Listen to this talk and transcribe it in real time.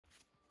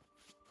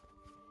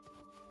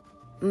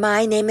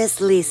My name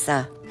is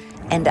Lisa,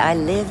 and I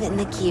live in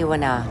the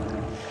Keweenaw.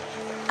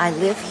 I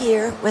live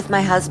here with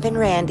my husband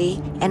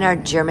Randy and our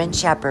German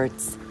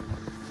Shepherds.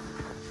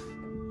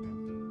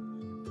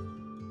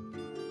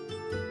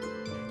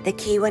 The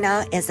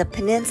Keweenaw is a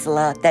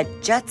peninsula that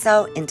juts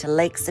out into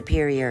Lake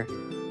Superior.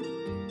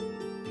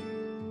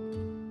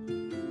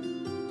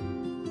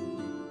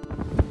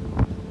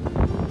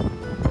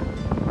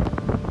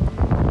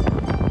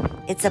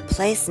 It's a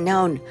place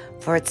known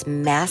for its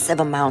massive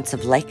amounts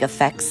of lake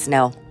effect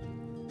snow.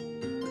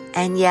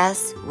 And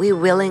yes, we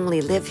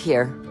willingly live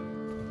here.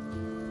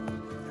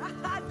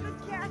 Good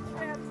catch,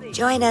 Ramsey.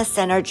 Join us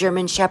and our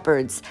German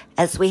Shepherds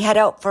as we head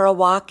out for a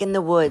walk in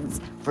the woods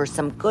for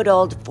some good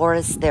old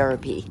forest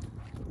therapy.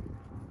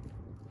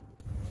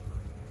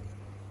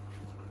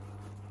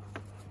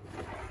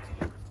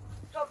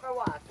 Go for a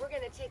walk. We're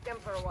going to take them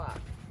for a walk.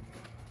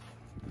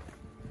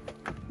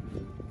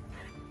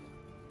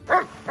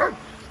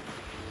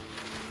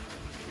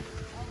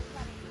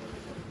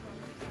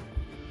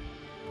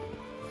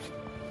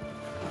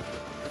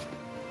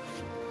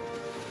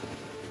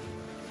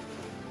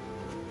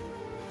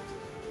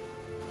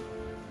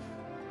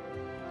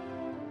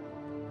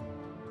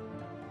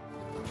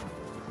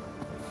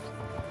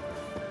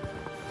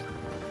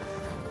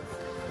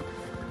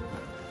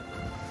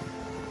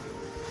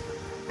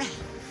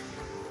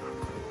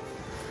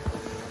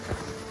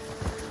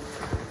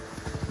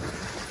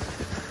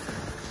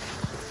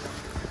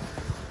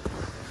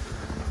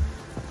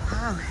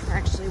 Wow, I'm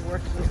actually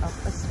working up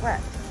a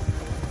sweat.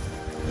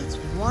 It's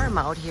warm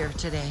out here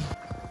today.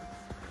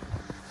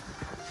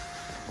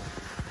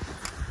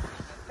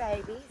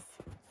 Babies.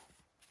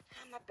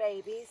 Hi, my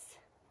babies.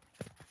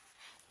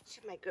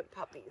 Show my good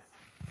puppies.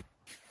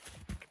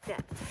 Look at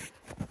that.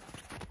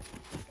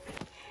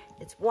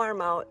 It's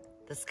warm out.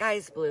 The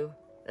sky's blue.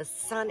 The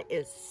sun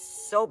is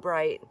so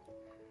bright.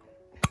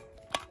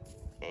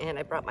 And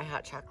I brought my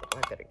hot chocolate.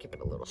 I better give it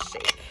a little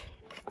shake.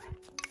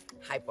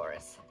 Hi,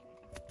 Boris.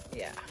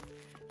 Yeah.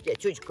 Yeah,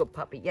 such a good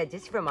puppy. Yeah,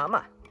 just for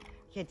mama.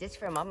 Yeah, just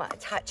for mama.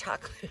 It's hot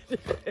chocolate.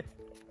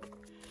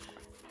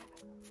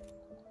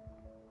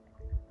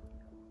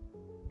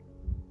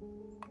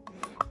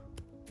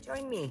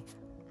 Join me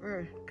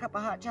for a cup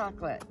of hot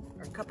chocolate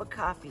or a cup of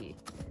coffee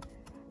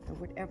or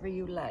whatever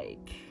you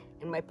like.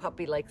 And my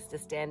puppy likes to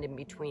stand in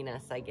between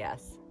us, I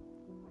guess.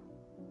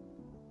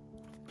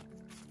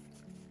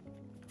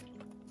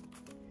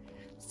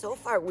 So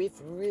far, we've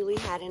really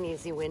had an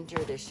easy winter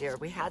this year.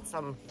 We had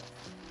some,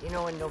 you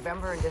know, in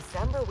November and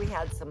December, we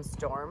had some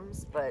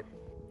storms, but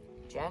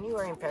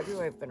January and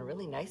February have been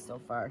really nice so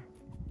far.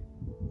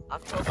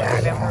 October,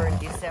 November, and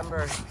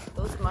December,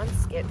 those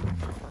months get...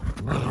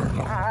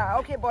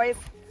 okay, boys.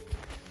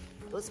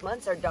 Those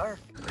months are dark.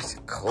 It was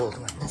a cold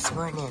one this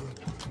morning.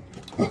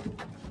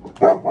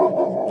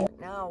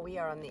 Now we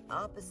are on the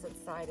opposite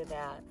side of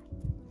that.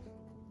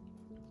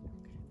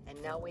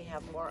 And now we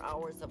have more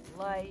hours of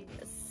light.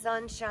 The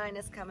sunshine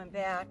is coming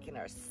back, and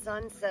our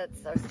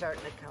sunsets are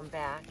starting to come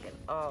back. And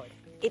oh,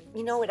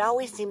 you know, it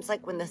always seems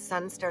like when the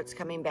sun starts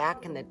coming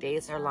back and the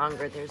days are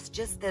longer, there's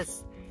just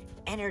this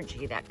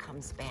energy that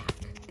comes back.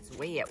 It's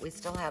way yet. We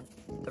still have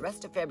the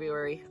rest of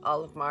February,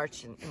 all of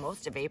March, and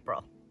most of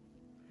April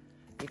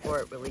before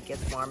it really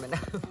gets warm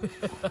enough.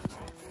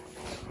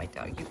 My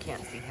dog, you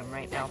can't see him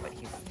right now, but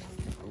he's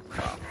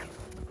goofball.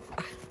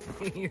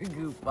 You're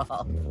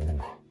goofball.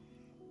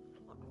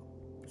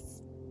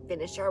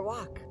 Finish our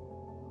walk.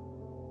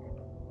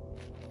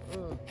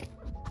 Then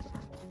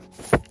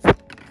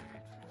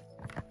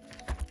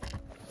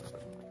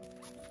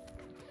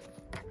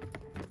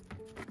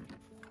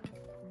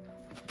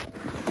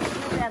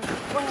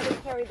go ahead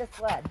and carry the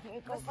sled. Here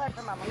you go, sled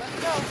for mama.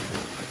 Let's go.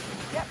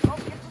 Yep, go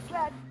get the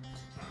sled.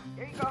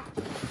 There you go.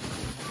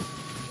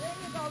 There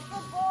you go.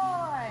 Good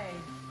boy.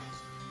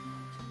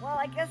 Well,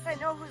 I guess I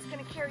know who's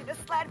going to carry the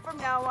sled from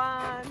now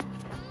on.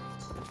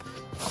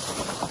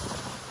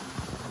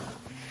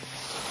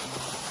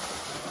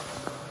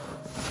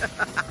 There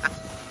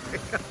he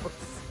goes.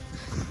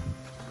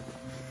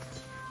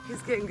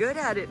 He's getting good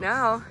at it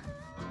now.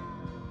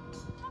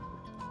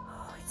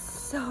 Oh, it's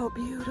so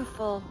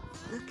beautiful.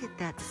 Look at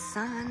that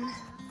sun.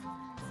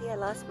 See, I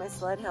lost my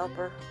sled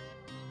helper.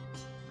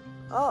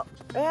 Oh,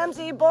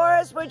 Ramsey,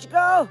 Boris, where'd you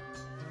go?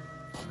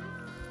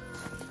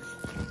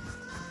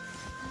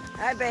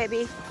 Hi,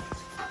 baby.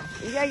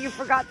 Yeah, you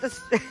forgot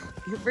this.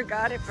 You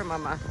forgot it for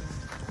mama.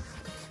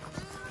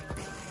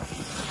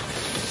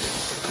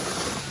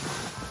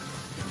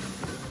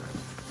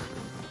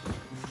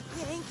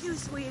 Thank you,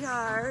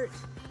 sweetheart.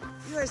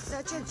 You are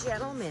such a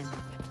gentleman.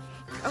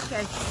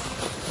 Okay.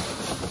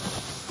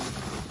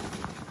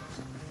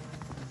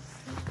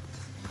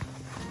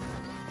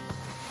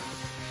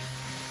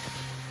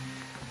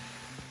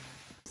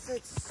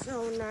 It's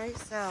so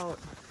nice out.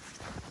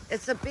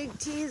 It's a big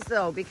tease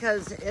though,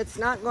 because it's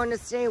not going to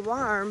stay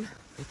warm.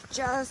 It's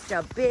just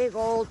a big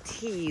old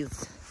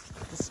tease.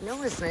 The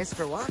snow is nice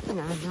for walking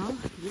on though.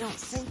 You don't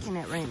sink in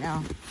it right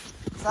now.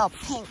 It's all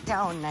pinked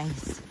down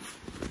nice.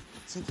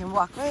 So you can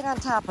walk right on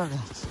top of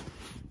it.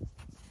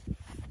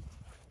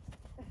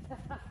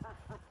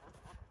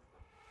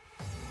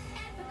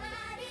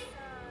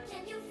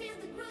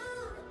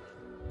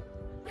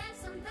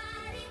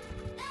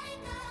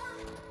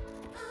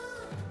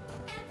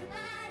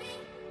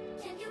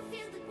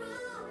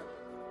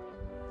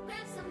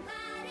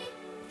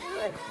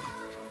 Good.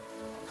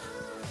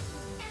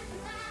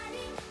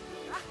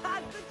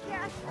 Good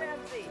catch,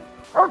 Ramsey.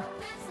 Gotta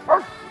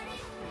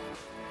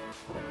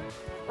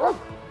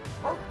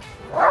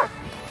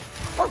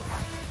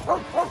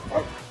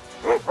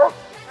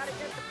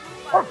get the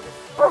poop out of this.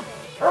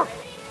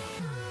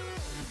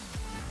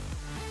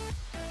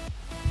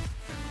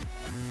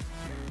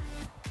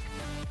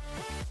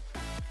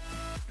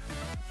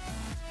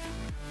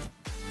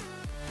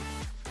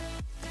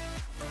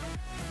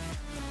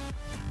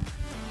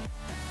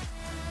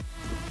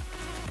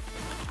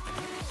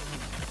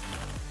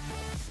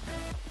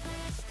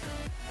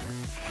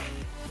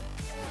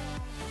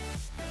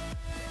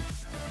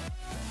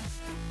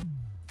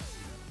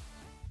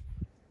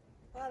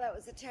 Wow, that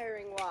was a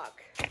tiring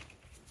walk.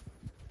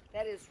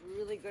 That is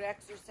really good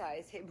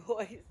exercise. Hey,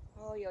 boys.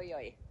 Oh, yo, yo.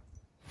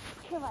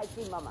 Come on,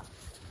 see Mama.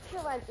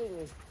 Come on, see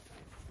me.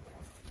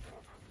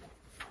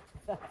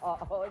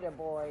 Oh, the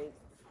boys.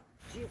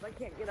 Jeez, I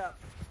can't get up.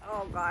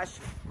 Oh, gosh.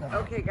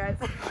 Okay, guys.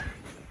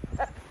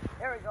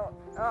 There we go.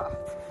 Oh.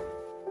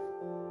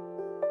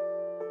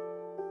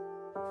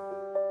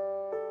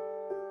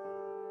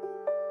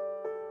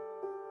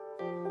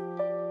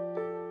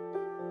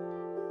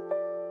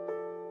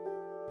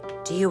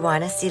 Do you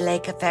want to see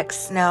lake effect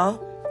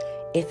snow?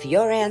 If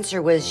your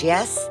answer was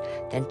yes,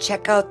 then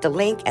check out the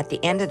link at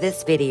the end of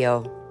this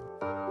video.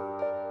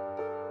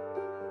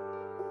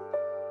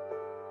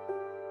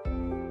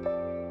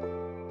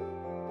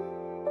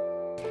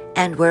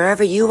 And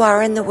wherever you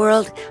are in the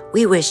world,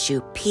 we wish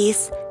you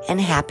peace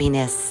and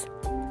happiness.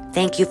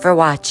 Thank you for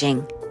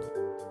watching.